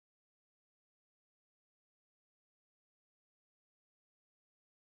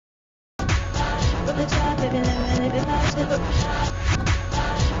baby, let me live it fast.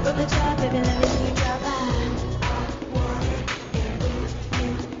 From the top, baby, let me see you drop by.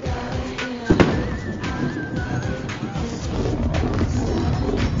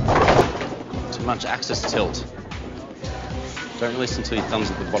 Too much axis tilt. Don't release until your thumb's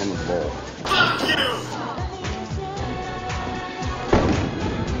at the bottom of the ball. Fuck you!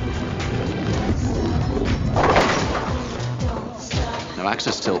 No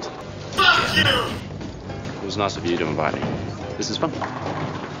axis tilt. Fuck you! It was nice of you to invite me. This is fun.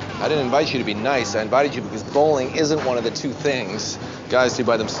 I didn't invite you to be nice. I invited you because bowling isn't one of the two things guys do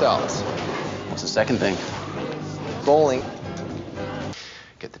by themselves. What's the second thing? Bowling.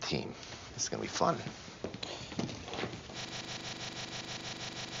 Get the team. This is gonna be fun.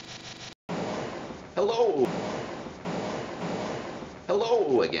 Hello.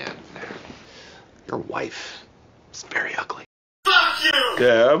 Hello again. Your wife is very ugly. Fuck you!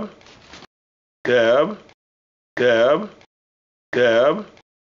 Deb. Deb. Deb. Deb.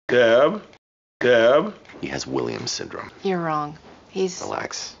 Deb. Deb. He has Williams syndrome. You're wrong. He's...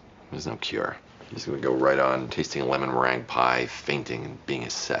 Relax. There's no cure. He's gonna go right on tasting a lemon meringue pie, fainting, and being a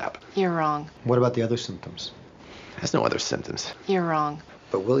sap. You're wrong. What about the other symptoms? Has no other symptoms. You're wrong.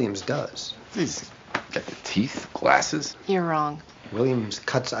 But Williams does. He's got the teeth, glasses. You're wrong. Williams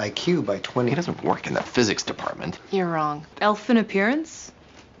cuts IQ by 20. He doesn't work in the physics department. You're wrong. Elfin appearance?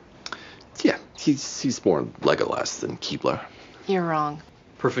 Yeah, he's more Legolas than Keebler. You're wrong.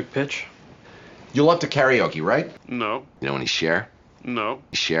 Perfect pitch? You're up to karaoke, right? No. You know any Cher? No.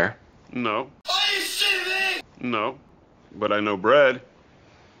 Cher? No. Are you shitting me? No. But I know Brad.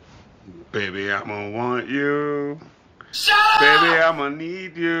 Baby, I'ma want you. Shut Baby, up! I'ma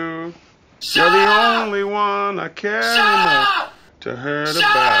need you. Shut You're the up! only one I care Shut enough up! to hurt Shut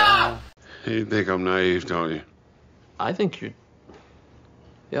about. up! You think I'm naive, don't you? I think you're...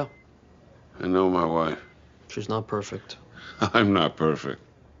 Yeah, I know my wife. she's not perfect. I'm not perfect,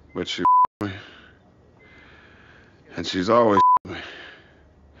 but she me. And she's always me.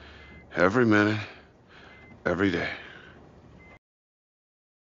 Every minute, every day.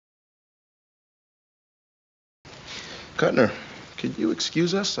 Cutner, could you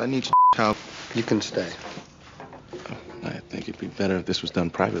excuse us? I need help. You can stay. I think it'd be better if this was done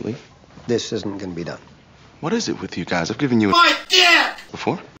privately. This isn't going to be done. What is it with you guys? I've given you My dick!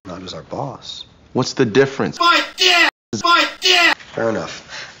 before. Not as our boss. What's the difference? My dick! My dick! Fair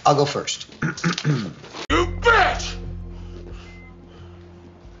enough. I'll go first. You bitch!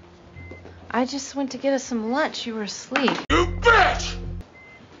 I just went to get us some lunch. You were asleep. You bitch!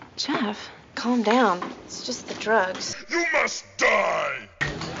 Jeff, calm down. It's just the drugs. You must die!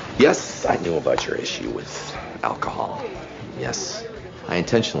 Yes, I knew about your issue with alcohol. Yes, I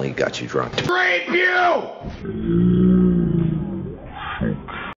intentionally got you drunk. Rape you!